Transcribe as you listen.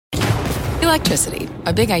Electricity,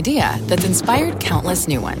 a big idea that's inspired countless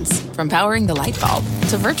new ones. From powering the light bulb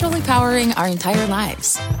to virtually powering our entire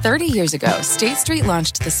lives. 30 years ago, State Street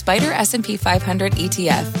launched the Spider S&P 500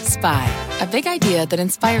 ETF, SPY. A big idea that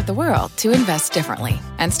inspired the world to invest differently.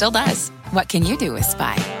 And still does. What can you do with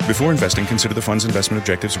SPY? Before investing, consider the fund's investment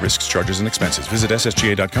objectives, risks, charges, and expenses. Visit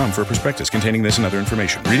ssga.com for a prospectus containing this and other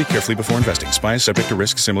information. Read it carefully before investing. SPY is subject to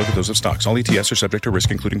risks similar to those of stocks. All ETFs are subject to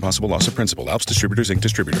risk, including possible loss of principal. Alps Distributors, Inc.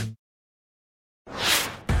 Distributor.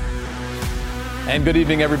 And good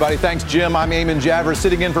evening, everybody. Thanks, Jim. I'm Eamon Javers,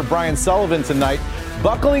 sitting in for Brian Sullivan tonight.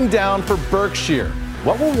 Buckling down for Berkshire.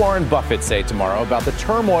 What will Warren Buffett say tomorrow about the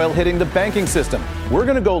turmoil hitting the banking system? We're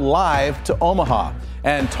going to go live to Omaha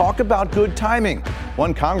and talk about good timing.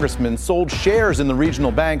 One congressman sold shares in the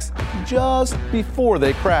regional banks just before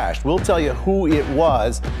they crashed. We'll tell you who it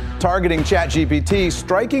was. Targeting ChatGPT,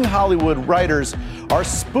 striking Hollywood writers are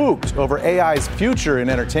spooked over AI's future in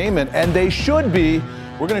entertainment, and they should be.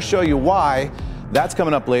 We're going to show you why. That's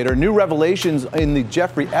coming up later. New revelations in the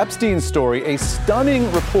Jeffrey Epstein story. A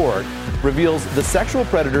stunning report reveals the sexual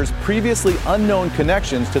predator's previously unknown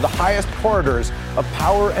connections to the highest corridors of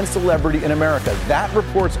power and celebrity in America. That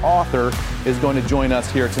report's author is going to join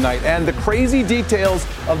us here tonight. And the crazy details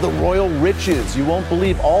of the royal riches. You won't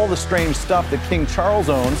believe all the strange stuff that King Charles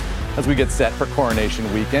owns as we get set for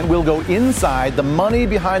coronation weekend. We'll go inside the money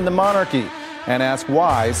behind the monarchy and ask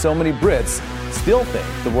why so many Brits still think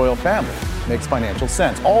the royal family makes financial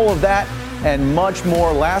sense. All of that and much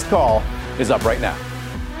more. Last Call is up right now.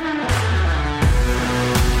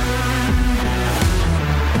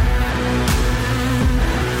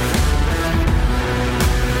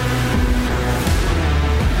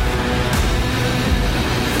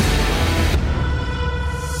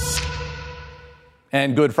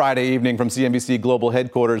 And good Friday evening from CNBC Global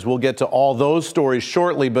Headquarters. We'll get to all those stories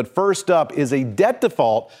shortly, but first up is a debt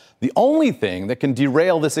default, the only thing that can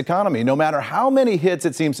derail this economy. No matter how many hits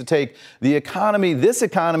it seems to take, this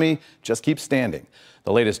economy just keeps standing.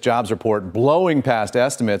 The latest jobs report blowing past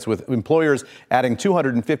estimates, with employers adding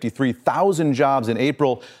 253,000 jobs in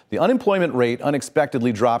April. The unemployment rate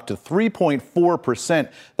unexpectedly dropped to 3.4%.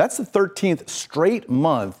 That's the 13th straight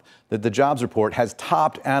month that the jobs report has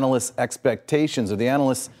topped analysts' expectations. Are the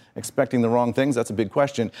analysts expecting the wrong things? That's a big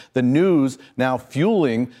question. The news now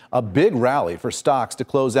fueling a big rally for stocks to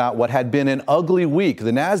close out what had been an ugly week.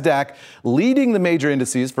 The NASDAQ leading the major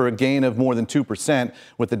indices for a gain of more than 2%,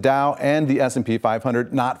 with the Dow and the S&P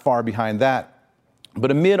 500 not far behind that. But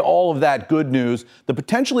amid all of that good news, the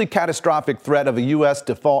potentially catastrophic threat of a U.S.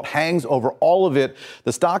 default hangs over all of it.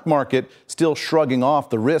 The stock market still shrugging off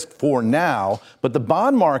the risk for now, but the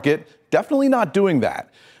bond market definitely not doing that.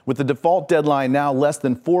 With the default deadline now less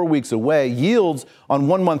than 4 weeks away, yields on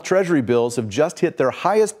one-month Treasury bills have just hit their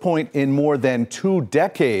highest point in more than 2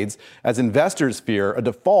 decades, as investors fear a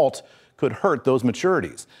default could hurt those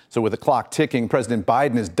maturities. So with the clock ticking, President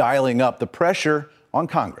Biden is dialing up the pressure on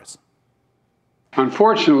Congress.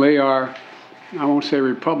 Unfortunately, I won't say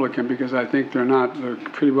Republican because I think they're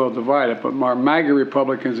pretty well divided, but our MAGA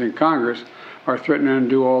Republicans in Congress are threatening to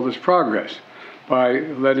undo all this progress by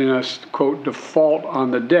letting us, quote, default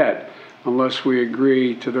on the debt unless we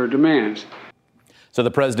agree to their demands. So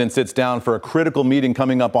the president sits down for a critical meeting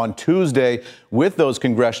coming up on Tuesday with those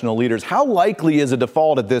congressional leaders. How likely is a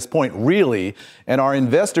default at this point, really? And are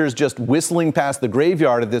investors just whistling past the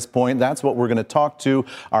graveyard at this point? That's what we're going to talk to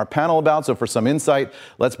our panel about. So for some insight,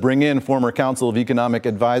 let's bring in former Council of Economic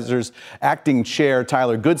Advisors, Acting Chair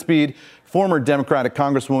Tyler Goodspeed, former Democratic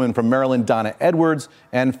Congresswoman from Maryland, Donna Edwards,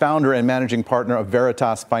 and founder and managing partner of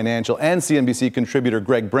Veritas Financial, and CNBC contributor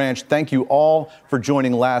Greg Branch. Thank you all for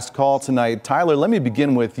joining Last Call tonight. Tyler, let me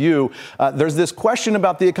begin with you. There's this question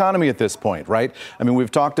about the economy at this point, right? I mean,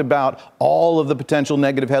 we've talked about all of the potential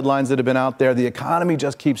negative headlines that have been out there. The economy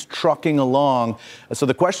just keeps trucking along. So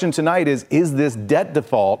the question tonight is this debt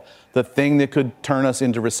default the thing that could turn us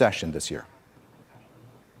into recession this year?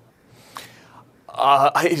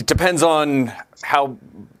 It depends on how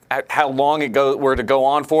long it were to go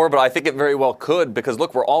on for, but I think it very well could, because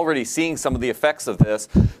look, we're already seeing some of the effects of this.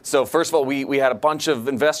 So first of all, we had a bunch of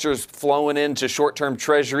investors flowing into short-term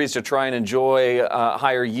treasuries to try and enjoy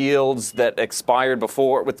higher yields that expired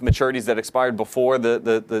before, with maturities that expired before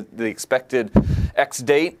the expected X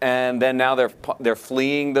date, and then now they're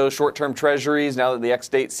fleeing those short-term treasuries now that the X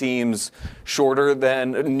date seems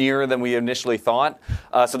nearer than we initially thought.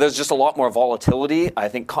 So there's just a lot more volatility. I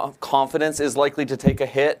think confidence is likely to take a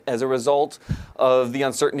hit as a result of the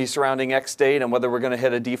uncertainty surrounding X date and whether we're going to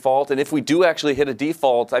hit a default. And if we do actually hit a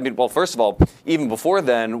default, I mean, well, first of all, even before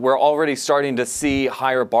then, we're already starting to see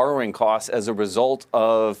higher borrowing costs as a result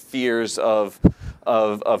of fears of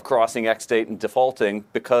of crossing X date and defaulting,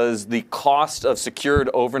 because the cost of secured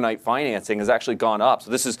overnight financing has actually gone up.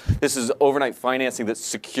 So this is overnight financing that's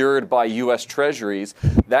secured by U.S. Treasuries.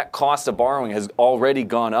 That cost of borrowing has already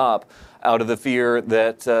gone up out of the fear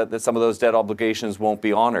that some of those debt obligations won't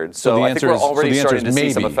be honored. So I think we're already starting to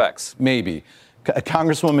see some effects. Maybe.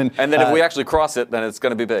 Congresswoman. And then if we actually cross it, then it's going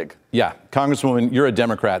to be big. Yeah. Congresswoman, you're a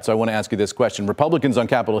Democrat, so I want to ask you this question. Republicans on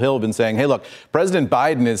Capitol Hill have been saying, hey, look, President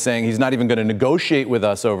Biden is saying he's not even going to negotiate with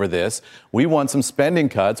us over this. We want some spending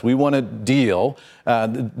cuts. We want a deal.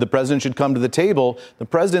 The president should come to the table. The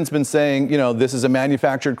president's been saying, this is a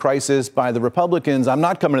manufactured crisis by the Republicans. I'm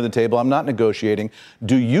not coming to the table. I'm not negotiating.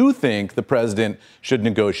 Do you think the president should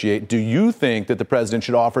negotiate? Do you think that the president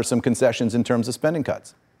should offer some concessions in terms of spending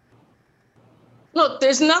cuts? Look,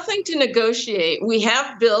 there's nothing to negotiate. We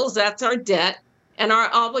have bills, that's our debt, and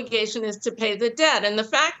our obligation is to pay the debt. And the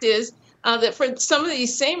fact is that for some of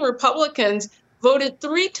these same Republicans voted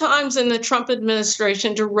 3 times in the Trump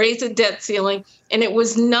administration to raise a debt ceiling, and it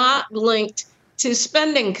was not linked to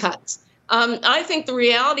spending cuts. I think the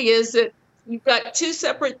reality is that you've got 2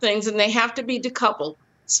 separate things, and they have to be decoupled.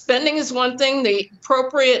 Spending is one thing. The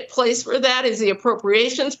appropriate place for that is the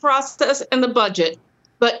appropriations process and the budget.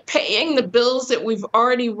 But paying the bills that we've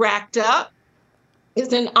already racked up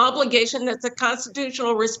is an obligation that's a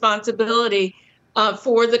constitutional responsibility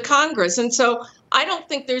for the Congress. And so I don't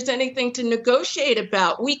think there's anything to negotiate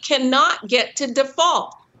about. We cannot get to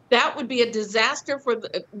default. That would be a disaster for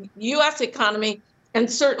the U.S. economy and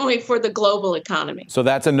certainly for the global economy. So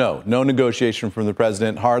that's a no. No negotiation from the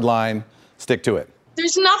president. Hard line. Stick to it.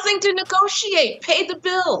 There's nothing to negotiate. Pay the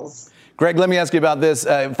bills. Greg, let me ask you about this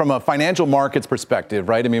from a financial markets perspective,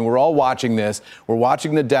 right? I mean, we're all watching this. We're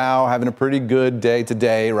watching the Dow having a pretty good day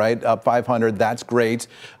today, right? Up 500. That's great.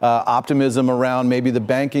 Optimism around maybe the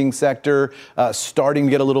banking sector, starting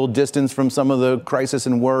to get a little distance from some of the crisis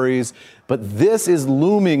and worries. But this is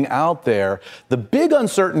looming out there. The big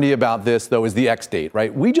uncertainty about this, though, is the X date,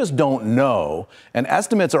 right? We just don't know. And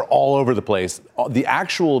estimates are all over the place. The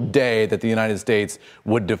actual day that the United States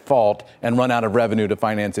would default and run out of revenue to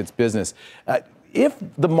finance its business. If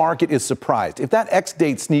the market is surprised, if that X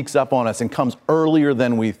date sneaks up on us and comes earlier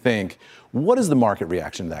than we think, what is the market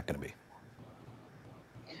reaction to that going to be?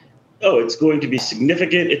 Oh, it's going to be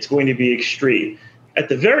significant. It's going to be extreme. At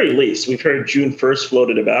the very least, we've heard June 1st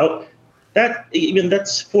floated about.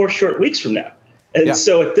 That's 4 short weeks from now. And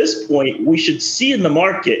so at this point, we should see in the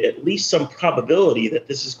market at least some probability that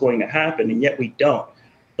this is going to happen, and yet we don't.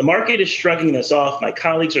 The market is shrugging this off. My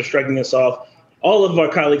colleagues are shrugging this off. All of our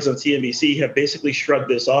colleagues on CNBC have basically shrugged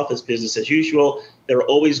this off as business as usual. They're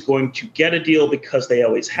always going to get a deal because they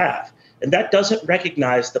always have. And that doesn't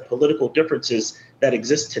recognize the political differences that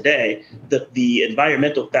exist today, the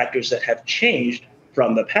environmental factors that have changed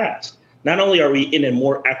from the past. Not only are we in a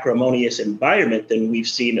more acrimonious environment than we've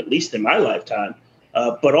seen, at least in my lifetime,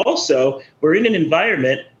 but also we're in an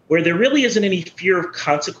environment where there really isn't any fear of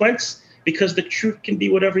consequence because the truth can be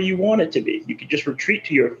whatever you want it to be. You can just retreat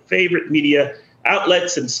to your favorite media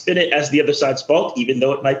outlets and spin it as the other side's fault, even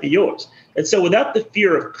though it might be yours. And so without the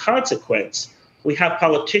fear of consequence, we have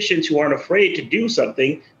politicians who aren't afraid to do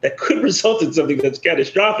something that could result in something that's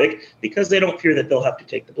catastrophic because they don't fear that they'll have to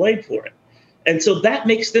take the blame for it. And so that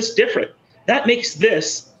makes this different. That makes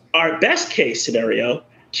this our best case scenario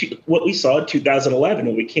to what we saw in 2011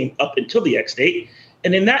 when we came up until the X date.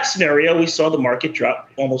 And in that scenario, we saw the market drop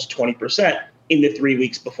almost 20% in the 3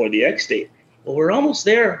 weeks before the X date. Well, we're almost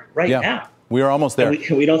there now. We are almost there.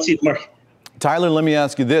 We don't see the market. Tyler, let me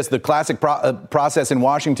ask you this. The classic process in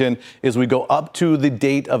Washington is we go up to the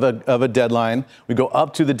date of a deadline. We go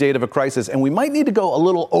up to the date of a crisis, and we might need to go a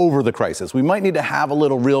little over the crisis. We might need to have a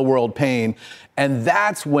little real world pain. And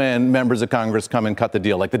that's when members of Congress come and cut the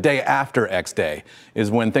deal. Like the day after X Day is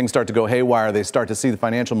when things start to go haywire. They start to see the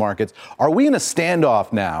financial markets. Are we in a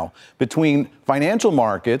standoff now between financial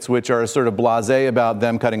markets, which are sort of blasé about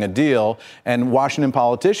them cutting a deal, and Washington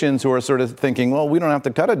politicians who are sort of thinking, well, we don't have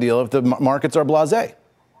to cut a deal if the markets are blasé?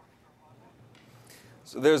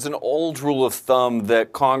 So there's an old rule of thumb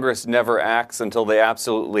that Congress never acts until they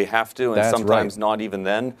absolutely have to, and That's sometimes right. Not even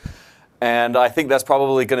then. And I think that's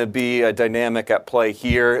probably going to be a dynamic at play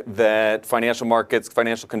here, that financial markets,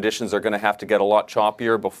 financial conditions are going to have to get a lot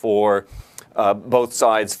choppier before both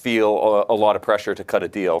sides feel a lot of pressure to cut a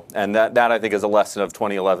deal. And that I think is a lesson of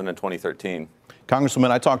 2011 and 2013.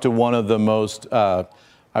 Congresswoman, I talked to one of the most,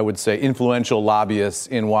 I would say, influential lobbyists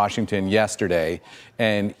in Washington yesterday,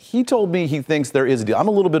 and he told me he thinks there is a deal. I'm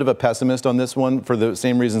a little bit of a pessimist on this one for the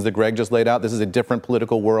same reasons that Greg just laid out. This is a different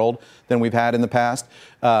political world than we've had in the past.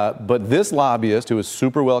 But this lobbyist, who is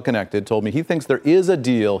super well connected, told me he thinks there is a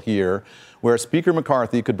deal here where Speaker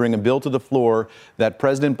McCarthy could bring a bill to the floor that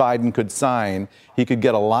President Biden could sign. He could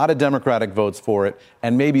get a lot of Democratic votes for it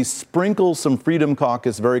and maybe sprinkle some Freedom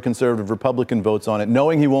Caucus, very conservative Republican votes on it,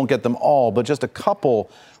 knowing he won't get them all, but just a couple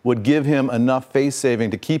would give him enough face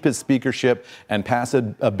saving to keep his speakership and pass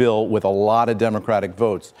a bill with a lot of Democratic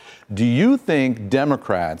votes. Do you think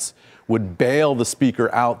Democrats would bail the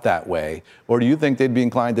speaker out that way, or do you think they'd be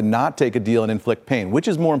inclined to not take a deal and inflict pain? Which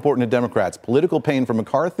is more important to Democrats, political pain for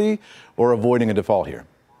McCarthy or avoiding a default here?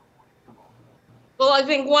 Well, I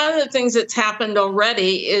think one of the things that's happened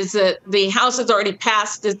already is that the House has already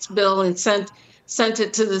passed its bill and sent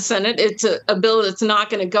it to the Senate. It's a bill that's not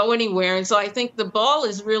going to go anywhere. And so I think the ball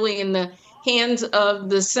is really in the hands of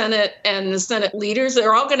the Senate and the Senate leaders.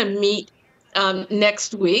 They're all going to meet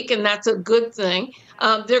next week, and that's a good thing.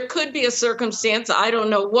 There could be a circumstance, I don't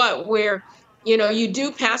know what, where, you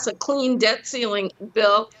do pass a clean debt ceiling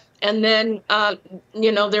bill, and then,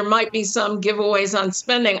 there might be some giveaways on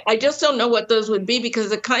spending. I just don't know what those would be, because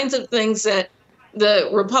the kinds of things that the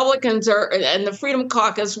Republicans and the Freedom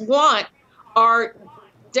Caucus want are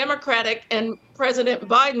Democratic and President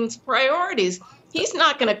Biden's priorities. He's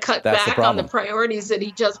not going to cut back on the priorities that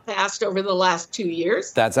he just passed over the last 2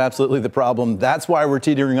 years. That's absolutely the problem. That's why we're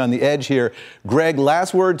teetering on the edge here. Greg,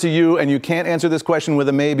 last word to you, and you can't answer this question with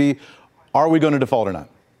a maybe. Are we going to default or not?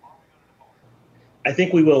 I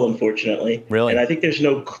think we will, unfortunately. Really? And I think there's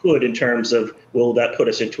no could in terms of, will that put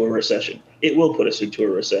us into a recession? It will put us into a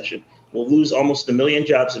recession. We'll lose almost 1 million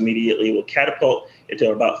jobs immediately. We'll catapult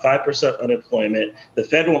into about 5% unemployment. The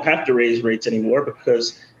Fed won't have to raise rates anymore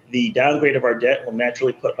because the downgrade of our debt will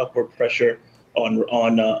naturally put upward pressure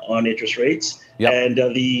on interest rates. Yep. And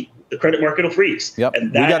the credit market will freeze. Yep.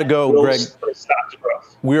 And that we got to go, will Greg. Stop the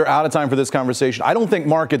growth. We're out of time for this conversation. I don't think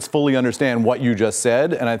markets fully understand what you just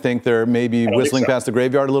said, and I think they're maybe whistling past the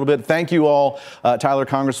graveyard a little bit. Thank you all, Tyler,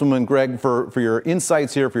 Congresswoman, Greg, for your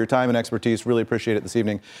insights here, for your time and expertise. Really appreciate it this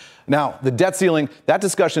evening. Now, the debt ceiling, that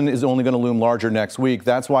discussion is only going to loom larger next week.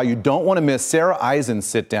 That's why you don't want to miss Sarah Eisen's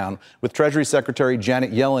sit-down with Treasury Secretary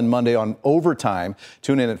Janet Yellen Monday on Overtime.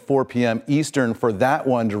 Tune in at 4 p.m. Eastern for that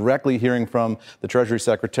one, directly hearing from the Treasury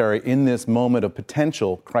Secretary in this moment of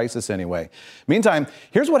potential crisis anyway. Meantime,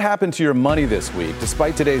 here's what happened to your money this week.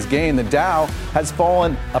 Despite today's gain, the Dow has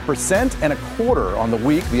fallen 1.25% on the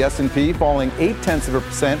week, the S&P falling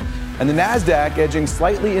 0.8%, and the NASDAQ edging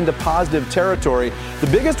slightly into positive territory. The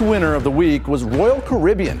biggest winner of the week was Royal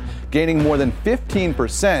Caribbean, gaining more than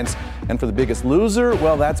 15%. And for the biggest loser,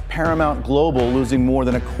 well, that's Paramount Global, losing more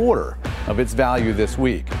than 1/4 of its value this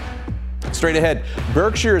week. Straight ahead,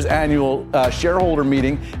 Berkshire's annual shareholder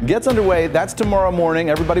meeting gets underway. That's tomorrow morning.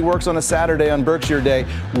 Everybody works on a Saturday on Berkshire Day.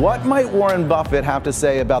 What might Warren Buffett have to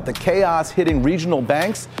say about the chaos hitting regional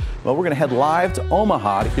banks? Well, we're going to head live to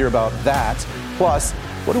Omaha to hear about that. Plus,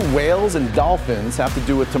 what do whales and dolphins have to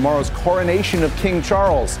do with tomorrow's coronation of King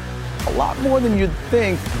Charles? A lot more than you'd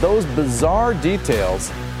think. Those bizarre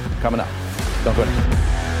details coming up. Don't go anywhere.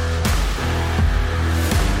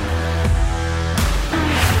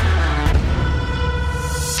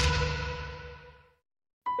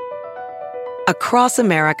 Across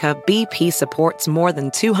America, BP supports more than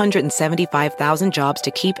 275,000 jobs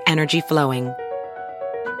to keep energy flowing.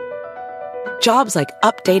 Jobs like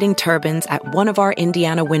updating turbines at one of our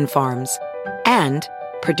Indiana wind farms and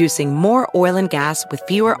producing more oil and gas with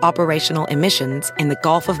fewer operational emissions in the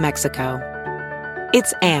Gulf of Mexico.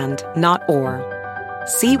 It's and, not or.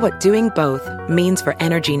 See what doing both means for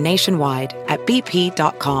energy nationwide at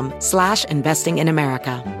bp.com/investing in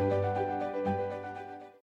America.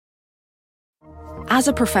 As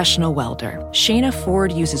a professional welder, Shayna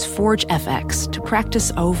Ford uses Forge FX to practice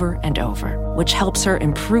over and over, which helps her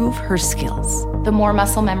improve her skills. The more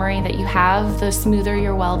muscle memory that you have, the smoother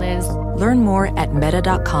your weld is. Learn more at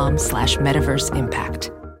meta.com/metaverse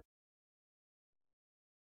impact.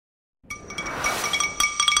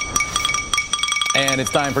 And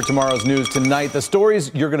it's time for tomorrow's news tonight. The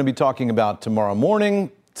stories you're going to be talking about tomorrow morning,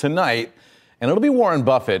 tonight, and it'll be Warren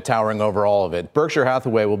Buffett towering over all of it. Berkshire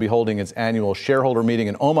Hathaway will be holding its annual shareholder meeting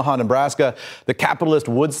in Omaha, Nebraska, the capitalist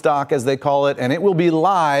Woodstock, as they call it, and it will be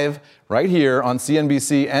live right here on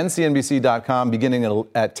CNBC and CNBC.com beginning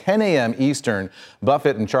at 10 a.m. Eastern.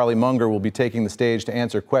 Buffett and Charlie Munger will be taking the stage to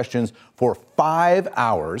answer questions for 5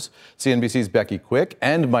 hours. CNBC's Becky Quick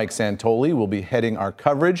and Mike Santoli will be heading our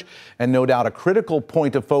coverage. And no doubt a critical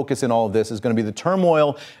point of focus in all of this is going to be the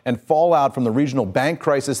turmoil and fallout from the regional bank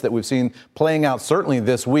crisis that we've seen play playing out certainly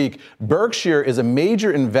this week. Berkshire is a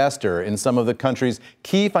major investor in some of the country's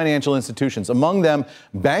key financial institutions, among them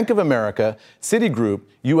Bank of America, Citigroup,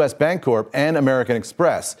 U.S. Bancorp, and American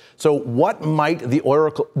Express. So what might the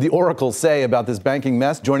Oracle say about this banking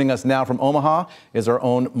mess? Joining us now from Omaha is our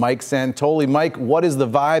own Mike Santoli. Mike, what is the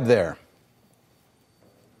vibe there?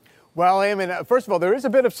 Well, Eamon, first of all, there is a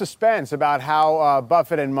bit of suspense about how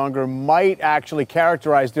Buffett and Munger might actually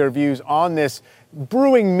characterize their views on this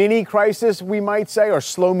brewing mini crisis, we might say, or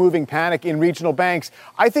slow-moving panic in regional banks.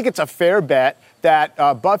 I think it's a fair bet that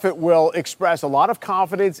Buffett will express a lot of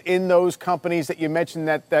confidence in those companies that you mentioned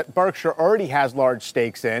that Berkshire already has large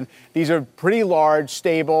stakes in. These are pretty large,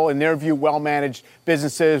 stable, in their view, well-managed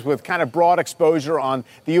businesses with kind of broad exposure on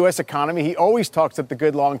the U.S. economy. He always talks up the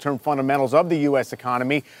good long-term fundamentals of the U.S.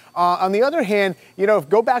 economy. On the other hand,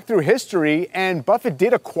 go back through history, and Buffett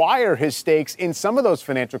did acquire his stakes in some of those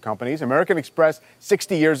financial companies. American Express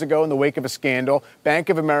 60 years ago in the wake of a scandal. Bank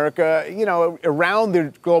of America, around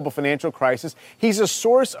the global financial crisis. He's a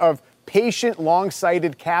source of patient,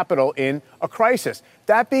 long-sighted capital in a crisis.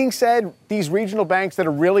 That being said, these regional banks that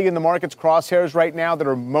are really in the market's crosshairs right now, that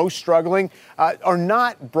are most struggling, are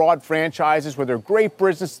not broad franchises where they're great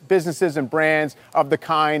businesses and brands of the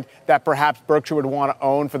kind that perhaps Berkshire would want to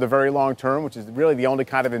own for the very long term, which is really the only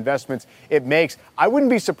kind of investments it makes. I wouldn't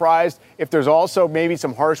be surprised if there's also maybe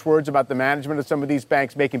some harsh words about the management of some of these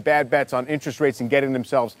banks making bad bets on interest rates and getting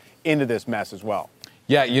themselves into this mess as well.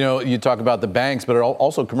 Yeah, you talk about the banks, but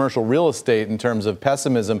also commercial real estate in terms of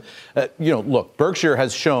pessimism. Look, Berkshire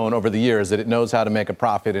has shown over the years that it knows how to make a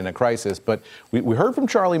profit in a crisis. But we heard from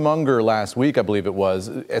Charlie Munger last week, I believe it was,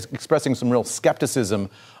 expressing some real skepticism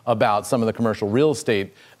about some of the commercial real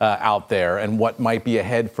estate out there and what might be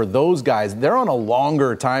ahead for those guys. They're on a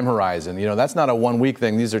longer time horizon. That's not a 1 week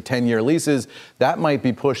thing. These are 10-year leases. That might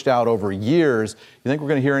be pushed out over years. You think we're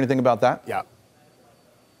going to hear anything about that? Yeah.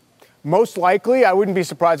 Most likely, I wouldn't be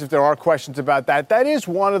surprised if there are questions about that. That is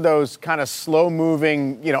one of those kind of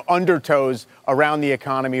slow-moving, undertows around the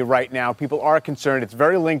economy right now. People are concerned. It's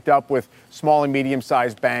very linked up with small and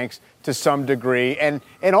medium-sized banks to some degree. And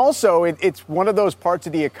also, it's one of those parts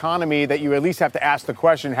of the economy that you at least have to ask the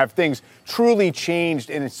question, have things truly changed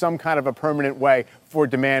in some kind of a permanent way for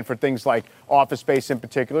demand for things like office space in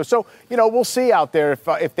particular? So, we'll see out there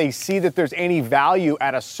if they see that there's any value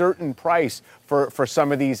at a certain price for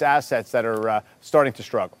some of these assets that are starting to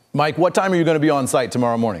struggle. Mike, what time are you going to be on site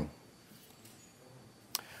tomorrow morning?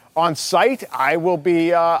 On site, I'll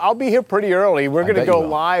be here pretty early. We're going to go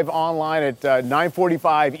live online at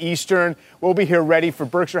 9:45 Eastern. We'll be here ready for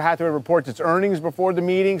Berkshire Hathaway reports its earnings before the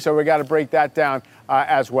meeting, so we got to break that down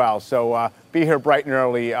as well. So be here bright and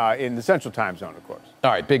early in the Central Time Zone, of course. All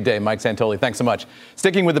right, big day. Mike Santoli, thanks so much.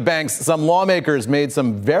 Sticking with the banks, some lawmakers made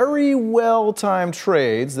some very well-timed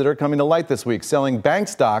trades that are coming to light this week, selling bank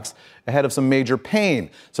stocks ahead of some major pain.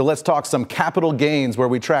 So let's talk some capital gains where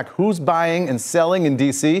we track who's buying and selling in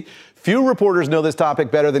D.C. Few reporters know this topic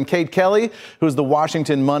better than Kate Kelly, who's the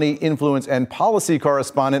Washington money, influence, and policy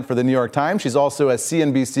correspondent for the New York Times. She's also a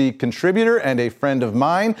CNBC contributor and a friend of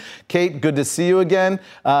mine. Kate, good to see you again.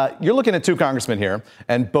 You're looking at two congressmen here,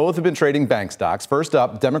 and both have been trading bank stocks. First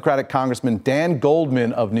up, Democratic Congressman Dan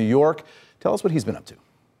Goldman of New York. Tell us what he's been up to.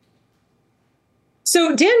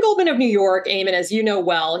 So Dan Goldman of New York, Eamon, as you know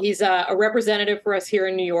well, he's a representative for us here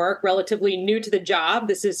in New York, relatively new to the job.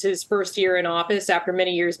 This is his first year in office after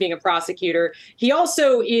many years being a prosecutor. He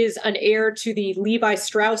also is an heir to the Levi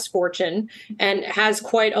Strauss fortune and has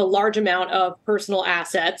quite a large amount of personal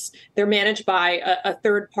assets. They're managed by a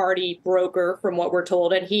third-party broker, from what we're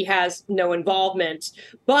told, and he has no involvement.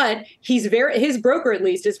 But his broker, at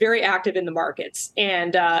least, is very active in the markets.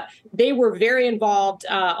 And they were very involved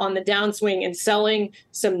on the downswing in selling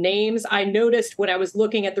some names. I noticed when I was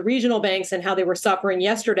looking at the regional banks and how they were suffering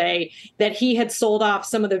yesterday that he had sold off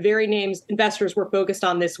some of the very names investors were focused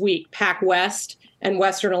on this week. PacWest and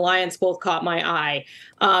Western Alliance both caught my eye.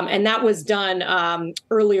 And that was done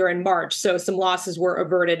earlier in March. So some losses were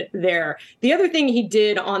averted there. The other thing he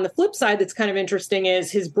did on the flip side that's kind of interesting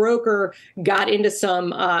is his broker got into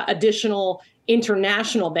some additional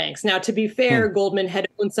international banks. Now, to be fair, Goldman had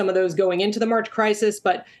owned some of those going into the March crisis,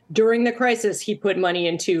 but during the crisis, he put money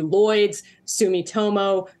into Lloyd's,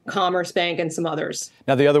 Sumitomo, Commerce Bank, and some others.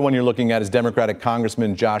 Now, the other one you're looking at is Democratic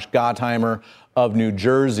Congressman Josh Gottheimer of New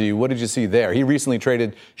Jersey. What did you see there? He recently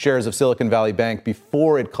traded shares of Silicon Valley Bank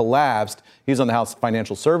before it collapsed. He's on the House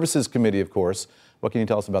Financial Services Committee, of course. What can you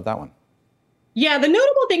tell us about that one? Yeah, the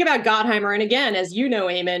notable thing about Gottheimer, and again, as you know,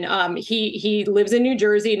 Eamon, he lives in New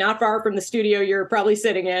Jersey, not far from the studio you're probably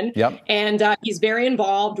sitting in. Yep. And he's very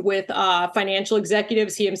involved with financial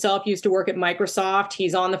executives. He himself used to work at Microsoft.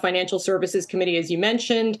 He's on the Financial Services Committee, as you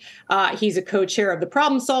mentioned. He's a co-chair of the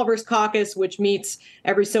Problem Solvers Caucus, which meets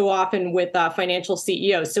every so often with financial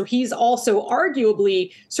CEOs. So he's also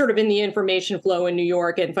arguably sort of in the information flow in New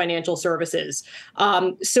York and financial services.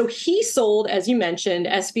 So he sold, as you mentioned,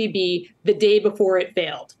 SVB the day before it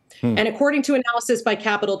failed. And according to analysis by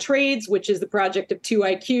Capital Trades, which is the project of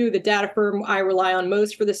 2IQ, the data firm I rely on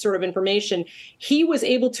most for this sort of information, he was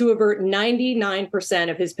able to avert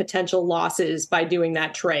 99% of his potential losses by doing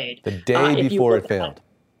that trade. The day before it failed.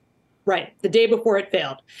 Right, the day before it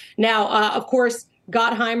failed. Now, of course,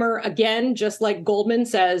 Gottheimer, again, just like Goldman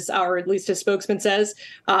says, or at least his spokesman says,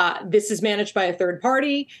 this is managed by a third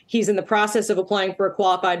party. He's in the process of applying for a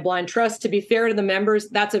qualified blind trust. To be fair to the members,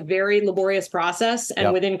 that's a very laborious process.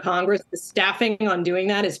 And within Congress, the staffing on doing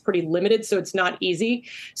that is pretty limited, so it's not easy.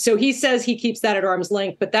 So he says he keeps that at arm's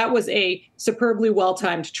length, but that was a superbly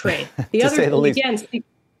well-timed trade. The other thing, again,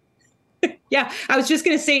 yeah, I was just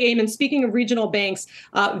going to say, Eamon, speaking of regional banks,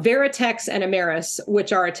 Veritex and Ameris,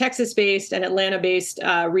 which are a Texas-based and Atlanta-based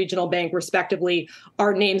regional bank, respectively,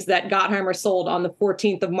 are names that Gottheimer sold on the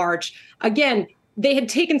 14th of March. Again, they had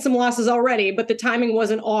taken some losses already, but the timing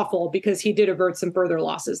wasn't awful because he did avert some further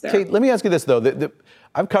losses there. Kate, let me ask you this, though.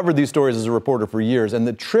 I've covered these stories as a reporter for years, and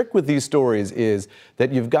the trick with these stories is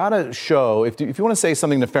that you've got to show, if you want to say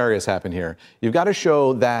something nefarious happened here, you've got to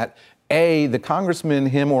show that the congressman,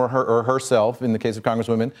 him or her or herself, in the case of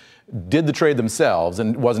congresswomen, did the trade themselves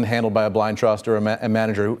and wasn't handled by a blind trust or a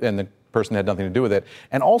manager, and the person had nothing to do with it.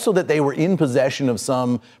 And also that they were in possession of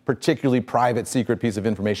some particularly private, secret piece of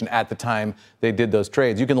information at the time they did those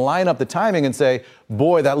trades. You can line up the timing and say,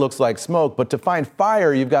 boy, that looks like smoke. But to find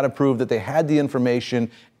fire, you've got to prove that they had the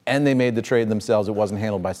information and they made the trade themselves. It wasn't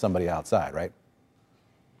handled by somebody outside, right?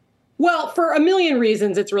 Well, for a million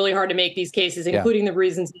reasons, it's really hard to make these cases, including the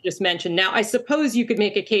reasons you just mentioned. Now, I suppose you could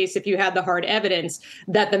make a case if you had the hard evidence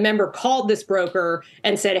that the member called this broker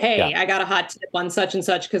and said, hey, I got a hot tip on such and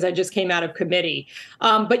such because I just came out of committee.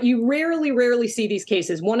 But you rarely see these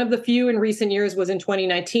cases. One of the few in recent years was in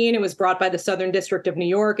 2019. It was brought by the Southern District of New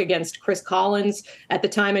York against Chris Collins, at the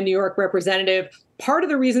time a New York representative. Part of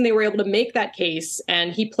the reason they were able to make that case,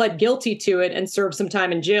 and he pled guilty to it and served some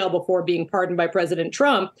time in jail before being pardoned by President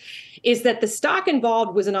Trump, is that the stock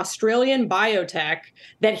involved was an Australian biotech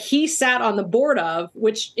that he sat on the board of,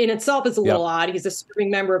 which in itself is a little odd. He's a serving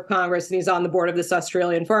member of Congress and he's on the board of this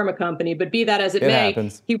Australian pharma company. But be that as it may,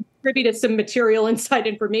 happens. He contributed some material inside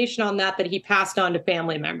information on that he passed on to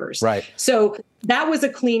family members. Right. So that was a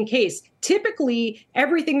clean case. Typically,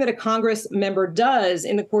 everything that a Congress member does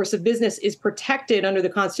in the course of business is protected under the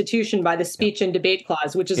Constitution by the speech and debate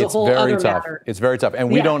clause, which is a whole other matter. It's very tough.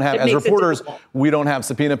 And we don't have, as reporters, we don't have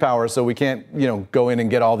subpoena power, so we can't, go in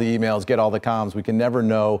and get all the emails, get all the comms. We can never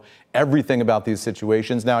know everything about these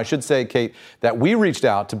situations. Now, I should say, Kate, that we reached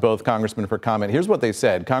out to both congressmen for comment. Here's what they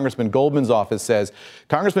said. Congressman Goldman's office says,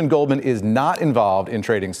 Congressman Goldman is not involved in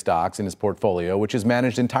trading stocks in his portfolio, which is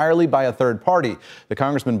managed entirely by a third party. The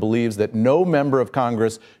congressman believes that no member of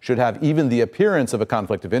Congress should have even the appearance of a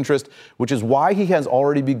conflict of interest, which is why he has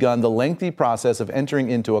already begun the lengthy process of entering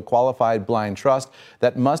into a qualified blind trust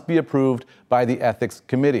that must be approved by the Ethics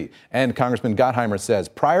Committee. And Congressman Gottheimer says,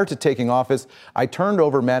 prior to taking office, I turned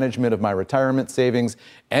over management of my retirement savings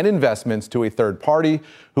and investments to a third party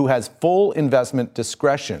who has full investment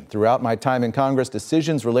discretion. Throughout my time in Congress,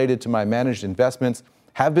 decisions related to my managed investments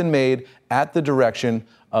have been made at the direction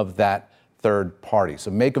of that third party.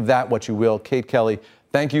 So make of that what you will. Kate Kelly,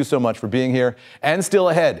 thank you so much for being here. And still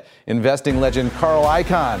ahead, investing legend Carl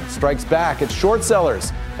Icahn strikes back at short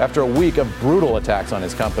sellers after a week of brutal attacks on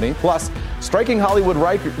his company. Plus, striking Hollywood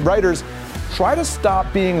writers try to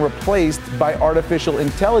stop being replaced by artificial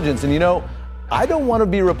intelligence. And I don't want to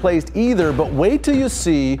be replaced either, but wait till you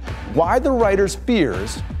see why the writers'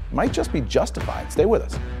 fears might just be justified. Stay with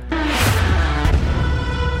us.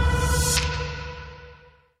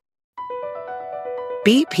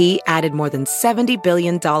 BP added more than $70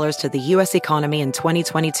 billion to the U.S. economy in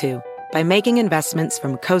 2022 by making investments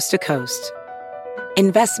from coast to coast.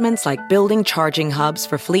 Investments like building charging hubs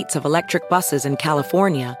for fleets of electric buses in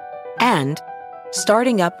California and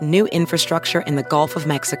starting up new infrastructure in the Gulf of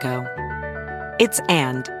Mexico. It's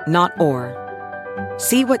and, not or.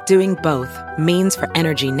 See what doing both means for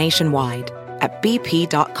energy nationwide at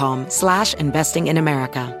bp.com/investing in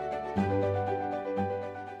America.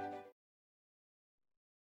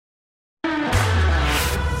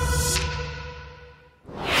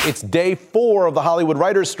 It's day 4 of the Hollywood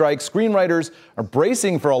writers' strike. Screenwriters are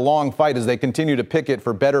bracing for a long fight as they continue to picket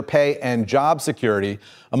for better pay and job security.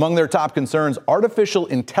 Among their top concerns, artificial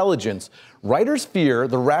intelligence. Writers fear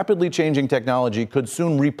the rapidly changing technology could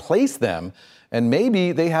soon replace them, and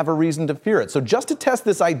maybe they have a reason to fear it. So just to test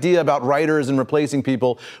this idea about writers and replacing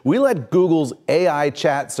people, we let Google's AI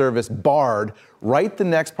chat service, Bard, write the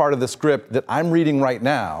next part of the script that I'm reading right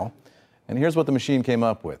now. And here's what the machine came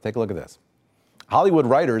up with. Take a look at this. Hollywood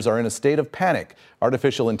writers are in a state of panic.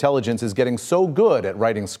 Artificial intelligence is getting so good at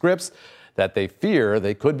writing scripts that they fear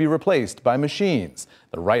they could be replaced by machines.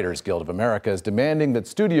 The Writers Guild of America is demanding that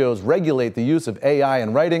studios regulate the use of AI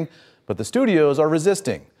in writing, but the studios are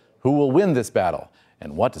resisting. Who will win this battle?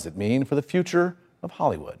 And what does it mean for the future of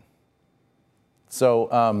Hollywood?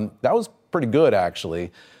 So that was pretty good,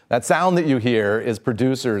 actually. That sound that you hear is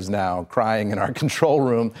producers now crying in our control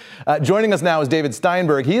room. Joining us now is David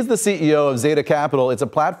Steinberg. He's the CEO of Zeta Capital. It's a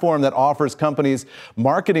platform that offers companies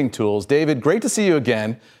marketing tools. David, great to see you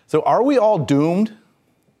again. So are we all doomed?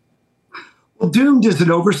 Well, doomed is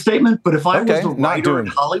an overstatement, but if I was a writer in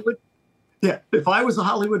Hollywood, if I was a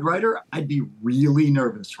Hollywood writer, I'd be really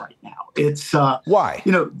nervous right now. It's why?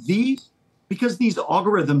 Because these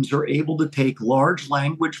algorithms are able to take large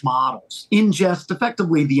language models, ingest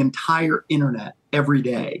effectively the entire internet every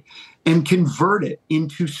day, and convert it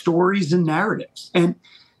into stories and narratives. And,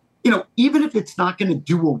 even if it's not going to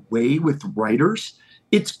do away with writers,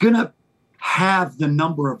 it's going to have the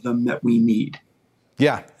number of them that we need.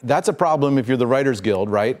 Yeah, that's a problem if you're the Writers Guild,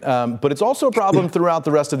 right? But it's also a problem throughout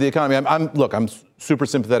the rest of the economy. I'm super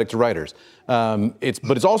sympathetic to writers. But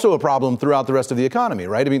it's also a problem throughout the rest of the economy,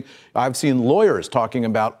 right? I mean, I've seen lawyers talking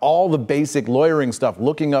about all the basic lawyering stuff,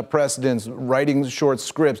 looking up precedents, writing short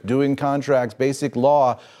scripts, doing contracts, basic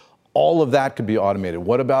law. All of that could be automated.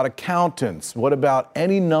 What about accountants? What about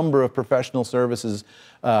any number of professional services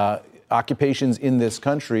occupations in this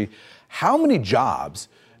country? How many jobs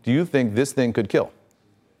do you think this thing could kill?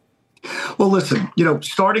 Well, listen,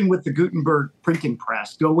 starting with the Gutenberg printing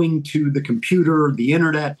press, going to the computer, the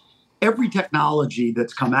internet, every technology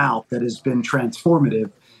that's come out that has been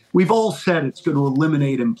transformative, we've all said it's going to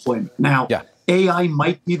eliminate employment. Now, AI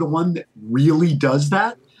might be the one that really does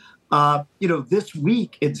that. This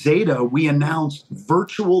week at Zeta, we announced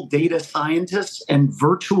virtual data scientists and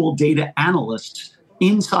virtual data analysts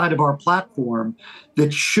inside of our platform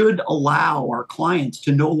that should allow our clients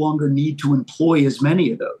to no longer need to employ as many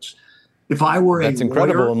of those. If I were That's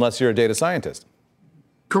incredible unless you're a data scientist.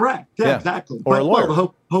 Correct. Yeah, exactly. Or a lawyer. The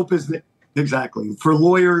hope is that, exactly, for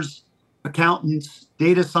lawyers, accountants,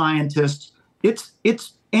 data scientists,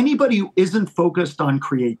 it's anybody who isn't focused on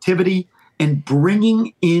creativity and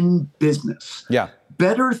bringing in business. Yeah.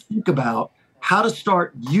 Better think about how to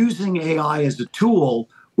start using AI as a tool,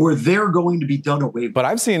 or they're going to be done away with. But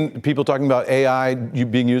I've seen people talking about AI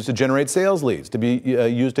being used to generate sales leads, to be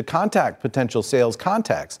used to contact potential sales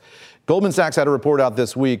contacts. Goldman Sachs had a report out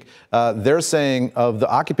this week. They're saying of the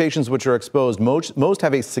occupations which are exposed, most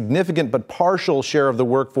have a significant but partial share of the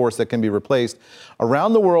workforce that can be replaced.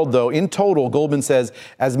 Around the world, though, in total, Goldman says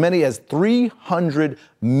as many as 300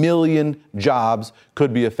 million jobs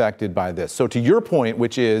could be affected by this. So to your point,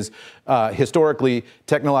 which is historically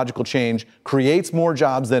technological change creates more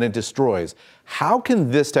jobs than it destroys, how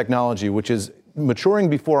can this technology, which is maturing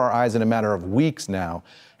before our eyes in a matter of weeks now,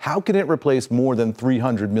 how can it replace more than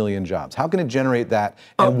 300 million jobs? How can it generate that?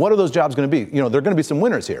 And what are those jobs going to be? There are going to be some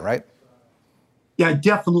winners here, right? Yeah, I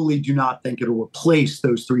definitely do not think it'll replace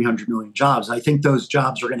those 300 million jobs. I think those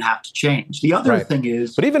jobs are going to have to change. The other thing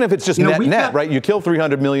is... But even if it's just net, right? You kill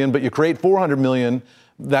 300 million, but you create 400 million,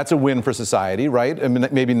 that's a win for society, right? I mean,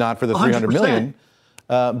 maybe not for the 300 100%. Million.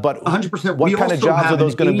 But 100%. What kind of jobs are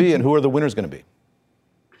those going to be, and who are the winners going to be?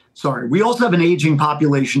 Sorry, we also have an aging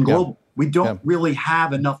population globally. We don't really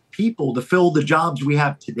have enough people to fill the jobs we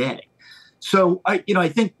have today. So I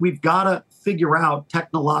think we've got to figure out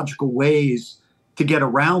technological ways to get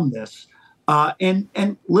around this.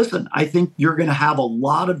 And listen, I think you're going to have a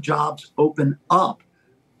lot of jobs open up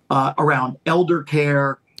around elder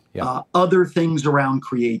care, other things around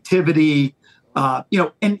creativity.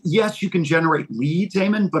 And yes, you can generate leads,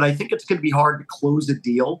 Eamon, but I think it's going to be hard to close a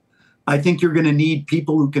deal. I think you're going to need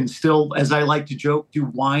people who can still, as I like to joke, do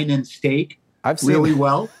wine and steak really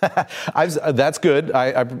well. That's good.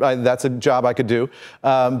 That's a job I could do.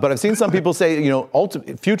 But I've seen some people say,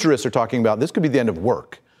 futurists are talking about this could be the end of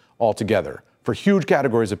work altogether for huge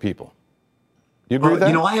categories of people. You agree with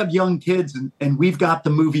that? I have young kids, and we've got the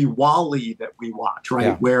movie WALL-E that we watch,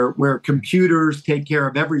 right? Yeah. Where computers take care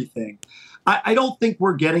of everything. I don't think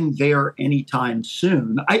we're getting there anytime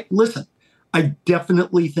soon. I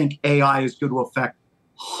definitely think AI is going to affect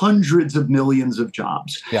hundreds of millions of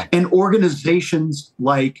jobs. And organizations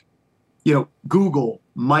like, Google,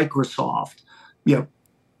 Microsoft,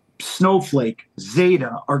 Snowflake,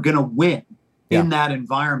 Zeta are going to win in that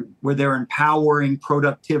environment where they're empowering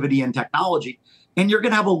productivity and technology. And you're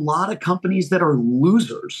going to have a lot of companies that are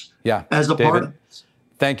losers as a part of this.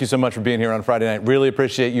 Thank you so much for being here on Friday night. Really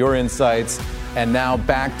appreciate your insights. And now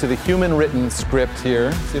back to the human written script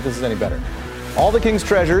here. See if this is any better. All the king's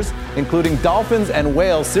treasures, including dolphins and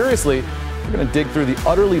whales. Seriously, we're going to dig through the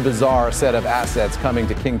utterly bizarre set of assets coming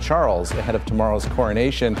to King Charles ahead of tomorrow's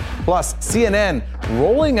coronation. Plus, CNN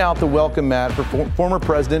rolling out the welcome mat for former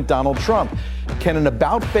President Donald Trump. Can an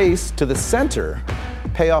about face to the center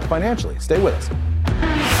pay off financially? Stay with us.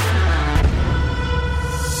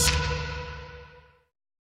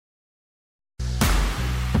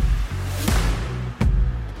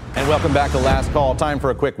 And welcome back to Last Call. Time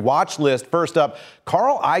for a quick watch list. First up,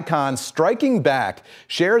 Carl Icahn striking back.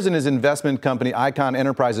 Shares in his investment company, Icahn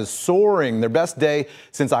Enterprises, soaring. Their best day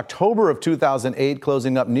since October of 2008,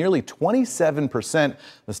 closing up nearly 27%.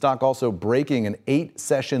 The stock also breaking an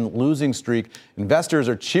 8-session losing streak. Investors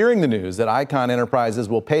are cheering the news that Icahn Enterprises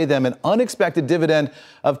will pay them an unexpected dividend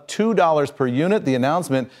of $2 per unit. The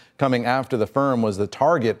announcement coming after the firm was the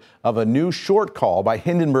target of a new short call by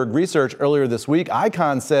Hindenburg Research earlier this week.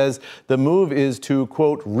 Icahn says the move is to,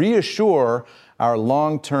 quote, reassure our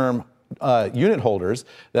long-term unit holders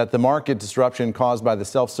that the market disruption caused by the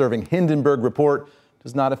self-serving Hindenburg report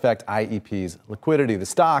does not affect IEP's liquidity. The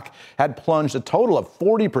stock had plunged a total of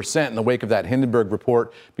 40% in the wake of that Hindenburg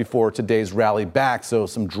report before today's rally back, so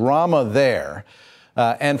some drama there.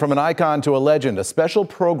 And from an icon to a legend, a special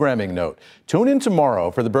programming note. Tune in tomorrow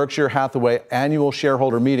for the Berkshire Hathaway annual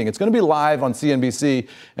shareholder meeting. It's going to be live on CNBC.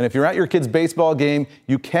 And if you're at your kid's baseball game,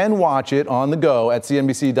 you can watch it on the go at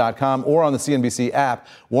CNBC.com or on the CNBC app.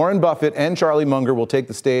 Warren Buffett and Charlie Munger will take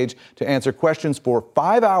the stage to answer questions for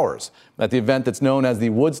 5 hours at the event that's known as the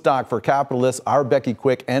Woodstock for Capitalists. Our Becky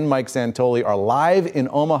Quick and Mike Santoli are live in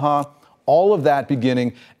Omaha. All of that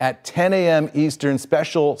beginning at 10 a.m. Eastern.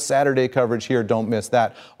 Special Saturday coverage here. Don't miss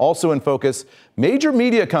that. Also in focus, major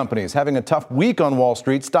media companies having a tough week on Wall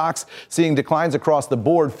Street. Stocks seeing declines across the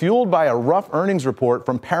board, fueled by a rough earnings report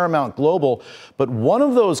from Paramount Global. But one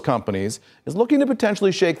of those companies is looking to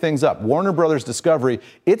potentially shake things up. Warner Brothers Discovery,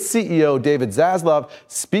 its CEO, David Zaslav,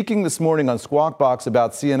 speaking this morning on Squawk Box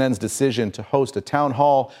about CNN's decision to host a town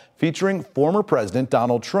hall featuring former President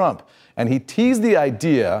Donald Trump. And he teased the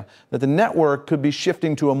idea that the network could be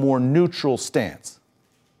shifting to a more neutral stance.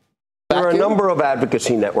 There are a number of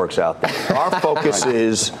advocacy networks out there. Our focus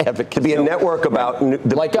is to be a network about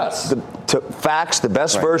like us. Facts, the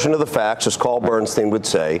best version of the facts, as Carl Bernstein would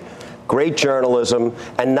say. Great journalism,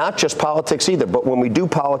 and not just politics either. But when we do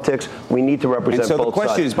politics, we need to represent both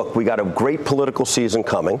sides. Look, we got a great political season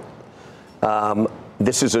coming.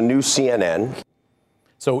 This is a new CNN.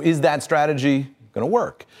 So is that strategy going to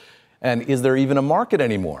work? And is there even a market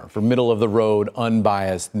anymore for middle-of-the-road,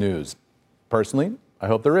 unbiased news? Personally, I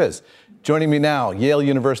hope there is. Joining me now, Yale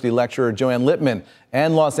University lecturer Joanne Lippman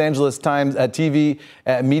and Los Angeles Times TV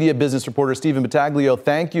media business reporter Stephen Battaglio.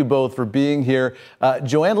 Thank you both for being here.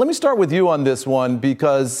 Joanne, let me start with you on this one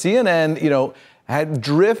because CNN, had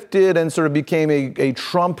drifted and sort of became a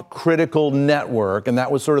Trump-critical network, and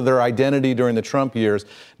that was sort of their identity during the Trump years.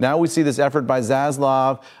 Now we see this effort by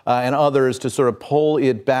Zaslav and others to sort of pull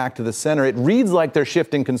it back to the center. It reads like they're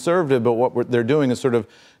shifting conservative, but what they're doing is sort of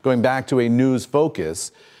going back to a news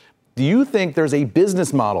focus. Do you think there's a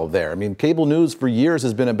business model there? I mean, cable news for years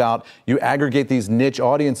has been about you aggregate these niche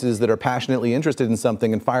audiences that are passionately interested in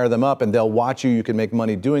something and fire them up, and they'll watch you. You can make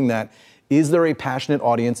money doing that. Is there a passionate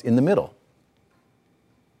audience in the middle?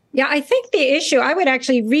 Yeah, I think the issue, I would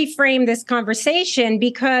actually reframe this conversation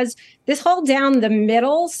because this whole down the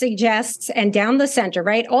middle suggests, and down the center,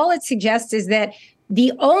 right? All it suggests is that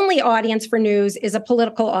the only audience for news is a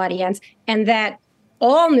political audience, and that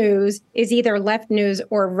all news is either left news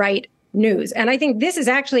or right news. And I think this is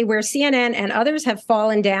actually where CNN and others have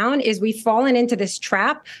fallen down, is we've fallen into this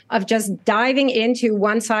trap of just diving into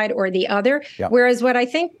one side or the other. Yep. Whereas what I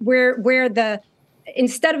think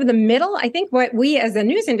instead of the middle, I think what we as the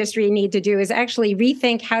news industry need to do is actually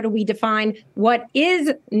rethink how do we define what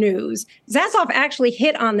is news. Zaslav actually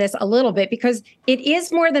hit on this a little bit because it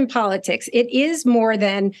is more than politics. It is more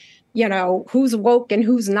than who's woke and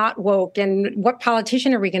who's not woke and what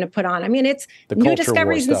politician are we going to put on? I mean, it's new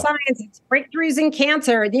discoveries in science, it's breakthroughs in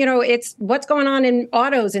cancer, it's what's going on in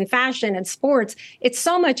autos and fashion and sports. It's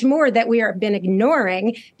so much more that we have been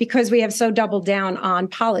ignoring because we have so doubled down on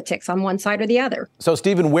politics on one side or the other. So,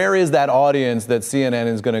 Stephen, where is that audience that CNN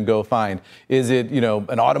is going to go find? Is it,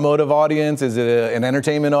 an automotive audience? Is it an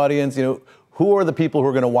entertainment audience? Who are the people who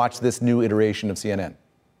are going to watch this new iteration of CNN?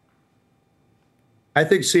 I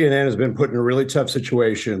think CNN has been put in a really tough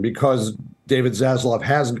situation because David Zaslav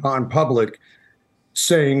has gone public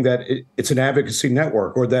saying that it's an advocacy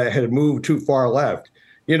network or that it had moved too far left.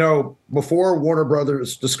 Before Warner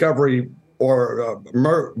Brothers Discovery or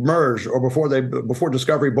merged, or before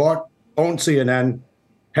Discovery owned CNN,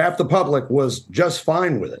 half the public was just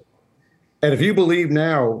fine with it. And if you believe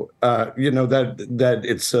now, that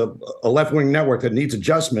it's a left-wing network that needs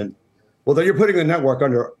adjustment, well, then you're putting the network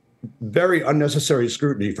under very unnecessary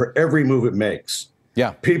scrutiny for every move it makes.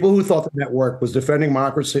 Yeah. People who thought the network was defending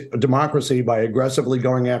democracy by aggressively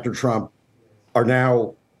going after Trump are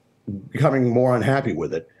now becoming more unhappy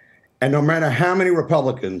with it. And no matter how many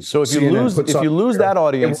Republicans, so if you lose that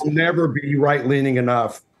audience, it will never be right-leaning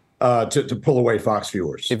enough to pull away Fox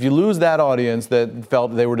viewers. If you lose that audience that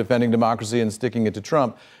felt they were defending democracy and sticking it to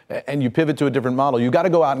Trump, and you pivot to a different model, you got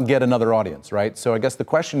to go out and get another audience, right? So I guess the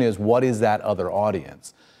question is, what is that other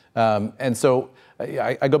audience? And so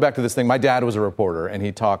I go back to this thing. My dad was a reporter, and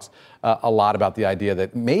he talks a lot about the idea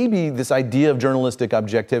that maybe this idea of journalistic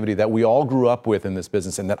objectivity that we all grew up with in this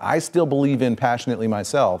business and that I still believe in passionately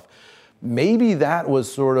myself, maybe that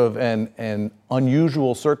was sort of an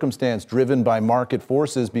unusual circumstance driven by market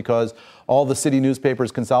forces because all the city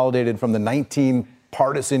newspapers consolidated from the 19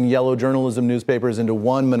 partisan yellow journalism newspapers into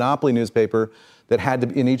one monopoly newspaper that had to,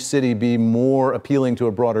 in each city, be more appealing to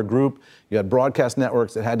a broader group. You had broadcast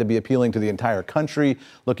networks that had to be appealing to the entire country,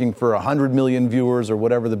 looking for 100 million viewers or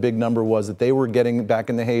whatever the big number was that they were getting back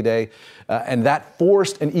in the heyday. And that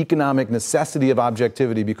forced an economic necessity of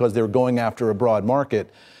objectivity because they were going after a broad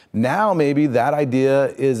market. Now maybe that idea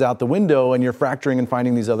is out the window and you're fracturing and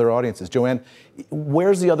finding these other audiences. Joanne,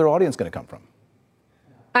 where's the other audience going to come from?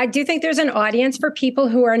 I do think there's an audience for people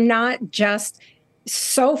who are not just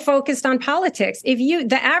so focused on politics.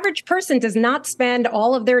 The average person does not spend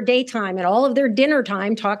all of their daytime and all of their dinner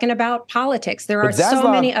time talking about politics. There are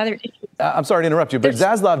so many other issues. I'm sorry to interrupt you, but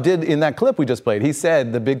Zaslav did, in that clip we just played, he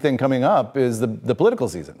said the big thing coming up is the political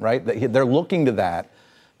season, right? They're looking to that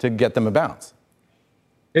to get them a bounce.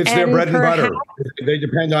 It's their bread and butter. They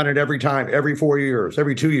depend on it every time, every 4 years,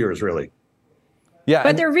 every 2 years, really. Yeah,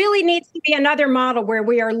 but there really needs to be another model where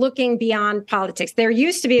we are looking beyond politics. There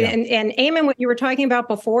used to be, and Eamon, what you were talking about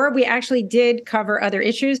before, we actually did cover other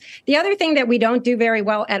issues. The other thing that we don't do very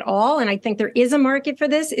well at all, and I think there is a market for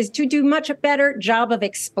this, is to do much better job of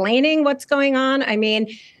explaining what's going on. I mean,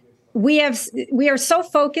 we are so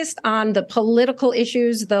focused on the political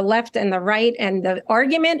issues, the left and the right, and the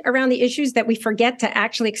argument around the issues that we forget to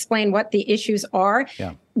actually explain what the issues are.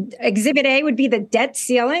 Yeah. Exhibit A would be the debt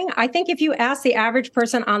ceiling. I think if you ask the average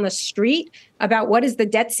person on the street about what is the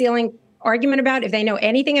debt ceiling argument about, if they know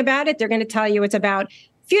anything about it, they're going to tell you it's about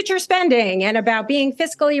future spending and about being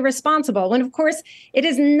fiscally responsible. When, of course, it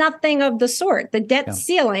is nothing of the sort. The debt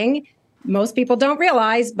ceiling, most people don't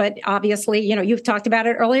realize, but obviously, you've talked about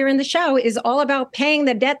it earlier in the show, is all about paying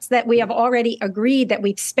the debts that we have already agreed, that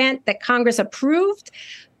we've spent, that Congress approved.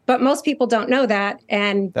 But most people don't know that.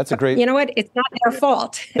 And that's a great, you know what? It's not their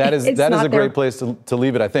fault. That is a great place to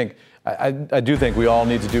leave it, I think. I do think we all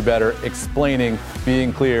need to do better explaining,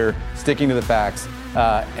 being clear, sticking to the facts,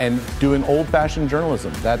 and doing old-fashioned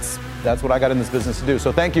journalism. That's what I got in this business to do.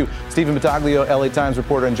 So thank you, Stephen Battaglio, LA Times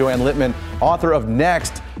reporter, and Joanne Littman, author of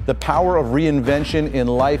Next, The Power of Reinvention in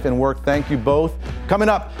Life and Work. Thank you both. Coming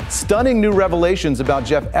up, stunning new revelations about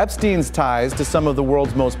Jeff Epstein's ties to some of the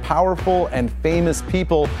world's most powerful and famous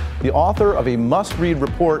people. The author of a must-read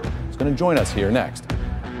report is going to join us here next.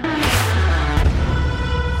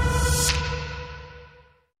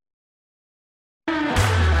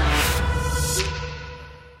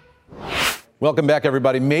 Welcome back,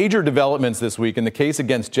 everybody. Major developments this week in the case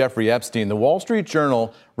against Jeffrey Epstein. The Wall Street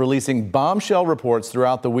Journal releasing bombshell reports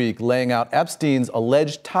throughout the week laying out Epstein's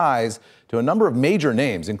alleged ties to a number of major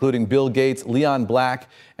names, including Bill Gates, Leon Black,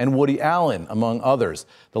 and Woody Allen, among others.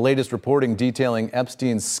 The latest reporting detailing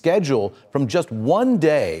Epstein's schedule from just one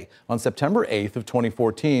day on September 8th of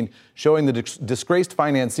 2014, showing the disgraced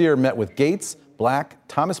financier met with Gates, Black,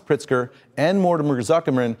 Thomas Pritzker, and Mortimer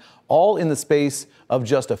Zuckerman, all in the space of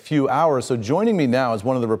just a few hours. So joining me now is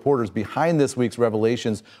one of the reporters behind this week's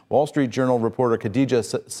revelations, Wall Street Journal reporter Khadija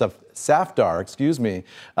Safdar.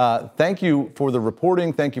 Thank you for the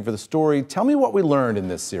reporting. Thank you for the story. Tell me what we learned in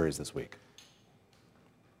this series this week.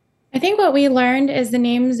 I think what we learned is the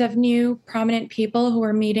names of new prominent people who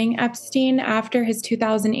were meeting Epstein after his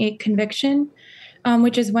 2008 conviction,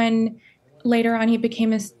 which is when later on he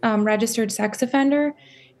became a registered sex offender.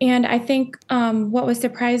 And I think what was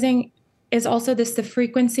surprising is also the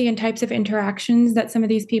frequency and types of interactions that some of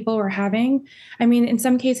these people were having. I mean, in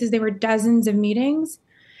some cases, there were dozens of meetings.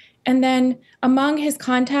 And then among his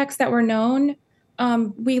contacts that were known,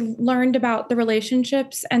 we learned about the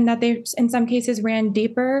relationships and that they, in some cases, ran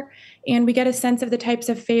deeper. And we get a sense of the types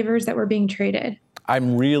of favors that were being traded.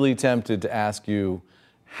 I'm really tempted to ask you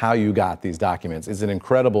how you got these documents. It's an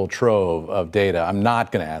incredible trove of data. I'm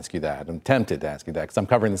not going to ask you that. I'm tempted to ask you that because I'm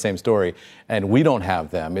covering the same story and we don't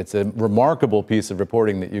have them. It's a remarkable piece of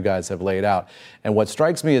reporting that you guys have laid out. And what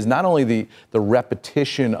strikes me is not only the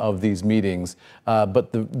repetition of these meetings,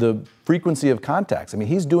 but the frequency of contacts. I mean,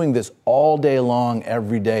 he's doing this all day long,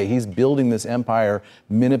 every day. He's building this empire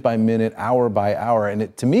minute by minute, hour by hour.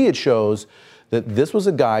 And to me, it shows that this was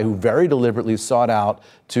a guy who very deliberately sought out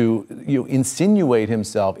to insinuate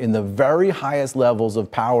himself in the very highest levels of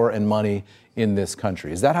power and money in this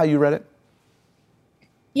country. Is that how you read it?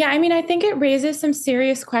 Yeah, I mean, I think it raises some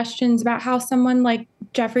serious questions about how someone like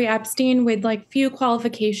Jeffrey Epstein with few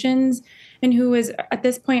qualifications and who is at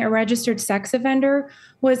this point a registered sex offender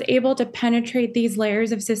was able to penetrate these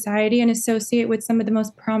layers of society and associate with some of the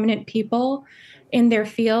most prominent people in their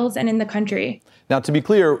fields and in the country. Now, to be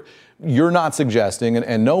clear, you're not suggesting,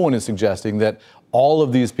 and no one is suggesting, that all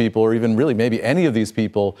of these people, or even really maybe any of these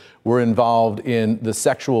people, were involved in the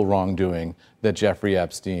sexual wrongdoing that Jeffrey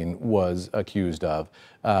Epstein was accused of.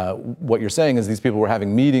 What you're saying is these people were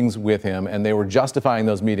having meetings with him, and they were justifying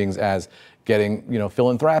those meetings as getting,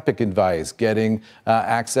 philanthropic advice, getting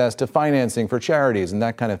access to financing for charities and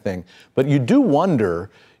that kind of thing. But you do wonder,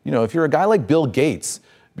 if you're a guy like Bill Gates,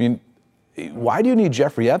 I mean, why do you need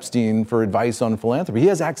Jeffrey Epstein for advice on philanthropy? He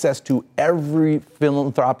has access to every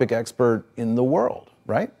philanthropic expert in the world,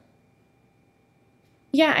 right?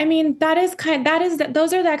 Yeah, I mean, those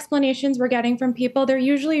are the explanations we're getting from people. They're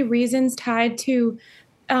usually reasons tied to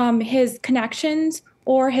his connections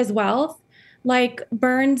or his wealth. Like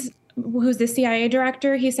Burns, who's the CIA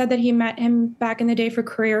director, he said that he met him back in the day for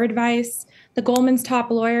career advice. The Goldman's top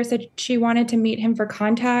lawyer said she wanted to meet him for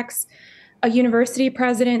contacts. A university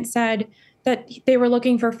president said that they were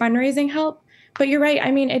looking for fundraising help. But you're right. I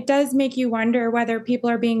mean, it does make you wonder whether people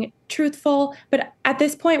are being truthful. But at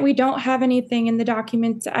this point, we don't have anything in the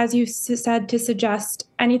documents, as you said, to suggest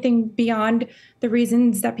anything beyond the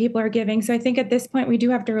reasons that people are giving. So I think at this point, we do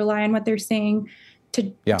have to rely on what they're saying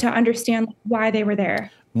to understand why they were there.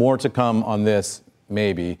 More to come on this,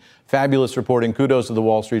 maybe. Fabulous reporting. Kudos to the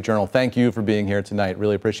Wall Street Journal. Thank you for being here tonight.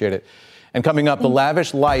 Really appreciate it. And coming up, the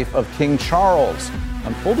lavish life of King Charles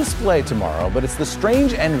on full display tomorrow, but it's the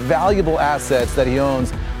strange and valuable assets that he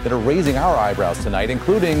owns that are raising our eyebrows tonight,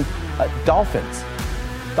 including dolphins.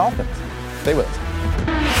 Dolphins. Stay with us.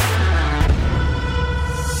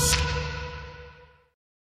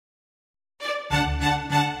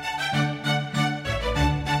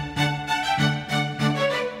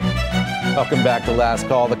 Welcome back to Last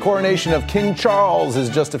Call. The coronation of King Charles is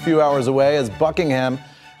just a few hours away as Buckingham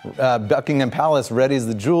Palace readies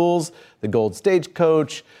the jewels, the gold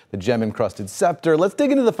stagecoach, the gem-encrusted scepter. Let's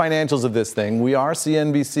dig into the financials of this thing. We are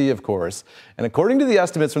CNBC, of course. And according to the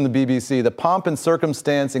estimates from the BBC, the pomp and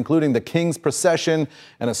circumstance, including the King's procession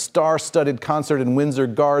and a star-studded concert in Windsor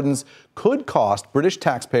Gardens, could cost British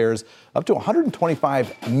taxpayers up to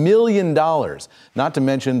 $125 million, not to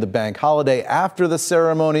mention the bank holiday after the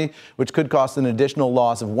ceremony, which could cost an additional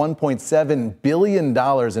loss of $1.7 billion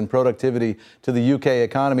in productivity to the UK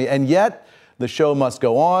economy. And yet, the show must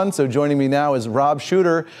go on. So joining me now is Rob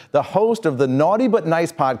Shuter, the host of the Naughty But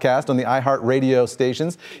Nice podcast on the iHeartRadio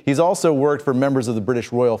stations. He's also worked for members of the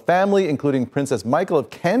British royal family, including Princess Michael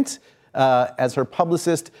of Kent, as her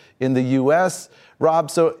publicist in the U.S.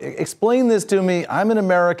 Rob, so explain this to me. I'm an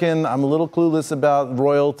American. I'm a little clueless about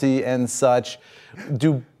royalty and such.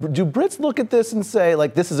 Do Brits look at this and say,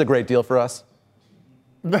 this is a great deal for us?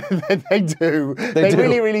 They do. They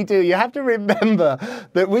really, really do. You have to remember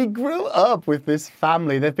that we grew up with this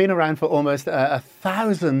family. They've been around for almost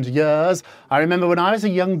 1,000 years. I remember when I was a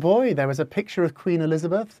young boy, there was a picture of Queen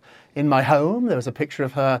Elizabeth in my home. There was a picture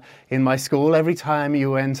of her in my school. Every time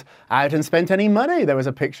you went out and spent any money, there was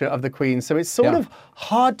a picture of the Queen. So it's sort of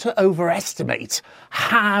hard to overestimate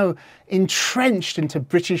how entrenched into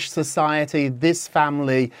British society this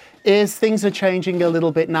family is. Things are changing a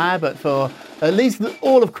little bit now, but for at least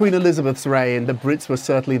all of Queen Elizabeth's reign, the Brits were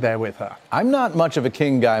certainly there with her. I'm not much of a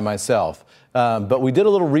king guy myself, but we did a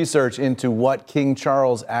little research into what King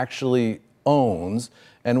Charles actually owns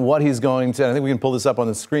and what he's going to, I think we can pull this up on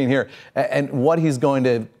the screen here, and what he's going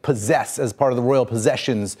to possess as part of the royal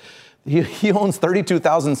possessions. He owns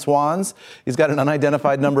 32,000 swans. He's got an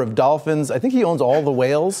unidentified number of dolphins. I think he owns all the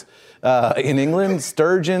whales in England,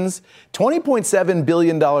 sturgeons, $20.7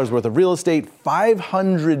 billion worth of real estate,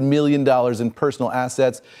 $500 million in personal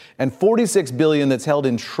assets, and $46 billion that's held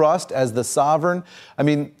in trust as the sovereign. I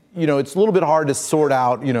mean, you know, it's a little bit hard to sort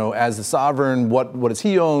out, you know, as the sovereign, what does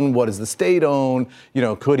he own? What does the state own? You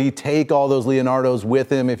know, could he take all those Leonardos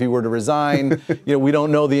with him if he were to resign? You know, we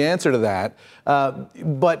don't know the answer to that.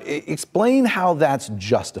 But explain how that's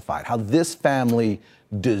justified, how this family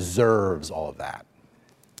deserves all of that.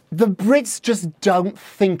 The Brits just don't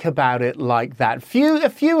think about it like that. A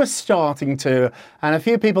few are starting to, and a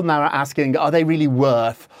few people now are asking, are they really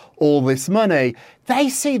worth all this money? They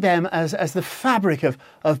see them as the fabric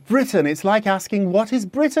of Britain. It's like asking, what is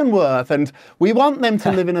Britain worth? And we want them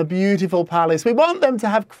to live in a beautiful palace. We want them to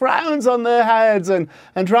have crowns on their heads and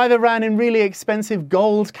drive around in really expensive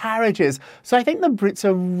gold carriages. So I think the Brits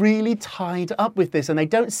are really tied up with this, and they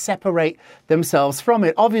don't separate themselves from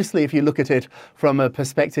it. Obviously, if you look at it from a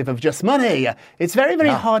perspective of just money, it's very, very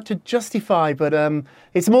hard to justify, but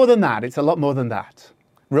it's more than that. It's a lot more than that.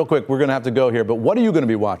 Real quick, we're going to have to go here, but what are you going to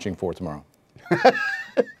be watching for tomorrow?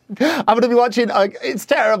 I'm going to be watching, it's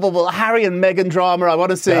terrible, but Harry and Meghan drama. I want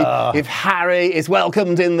to see if Harry is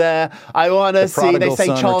welcomed in there. I want to see, they say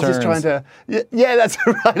Charles is trying to, yeah, that's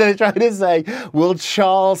right. They're trying to say, will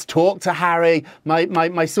Charles talk to Harry?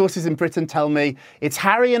 My sources in Britain tell me it's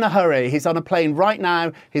Harry in a hurry. He's on a plane right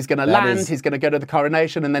now. He's going to land. He's going to go to the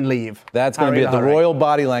coronation and then leave. That's going to be at the Royal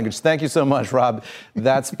Body Language. Thank you so much, Rob.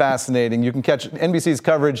 That's fascinating. You can catch NBC's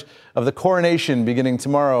coverage of the coronation beginning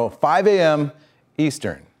tomorrow, 5 a.m.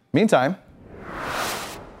 Eastern. Meantime,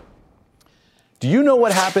 do you know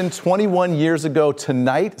what happened 21 years ago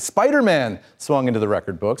tonight? Spider-Man swung into the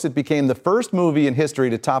record books. It became the first movie in history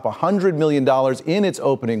to top $100 million in its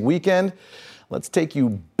opening weekend. Let's take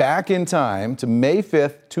you back in time to May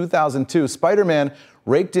 5th, 2002. Spider-Man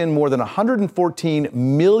raked in more than $114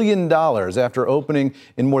 million after opening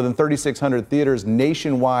in more than 3,600 theaters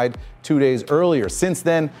nationwide 2 days earlier. Since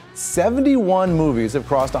then, 71 movies have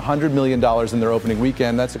crossed $100 million in their opening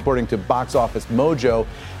weekend. That's according to Box Office Mojo.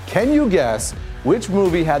 Can you guess which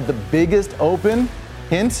movie had the biggest open?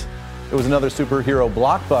 Hint, it was another superhero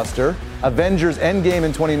blockbuster. Avengers Endgame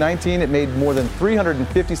in 2019. It made more than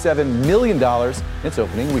 $357 million in its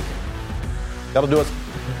opening weekend.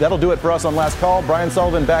 That'll do it for us on Last Call. Brian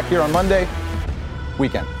Sullivan back here on Monday.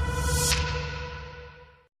 Weekend.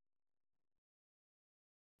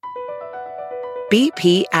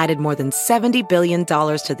 BP added more than $70 billion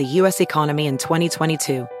to the U.S. economy in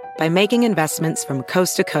 2022 by making investments from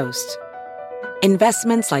coast to coast.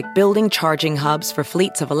 Investments like building charging hubs for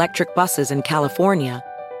fleets of electric buses in California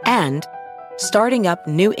and starting up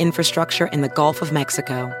new infrastructure in the Gulf of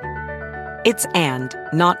Mexico. It's and,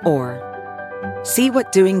 not or. See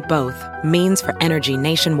what doing both means for energy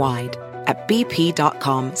nationwide at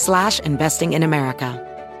bp.com/investing in America.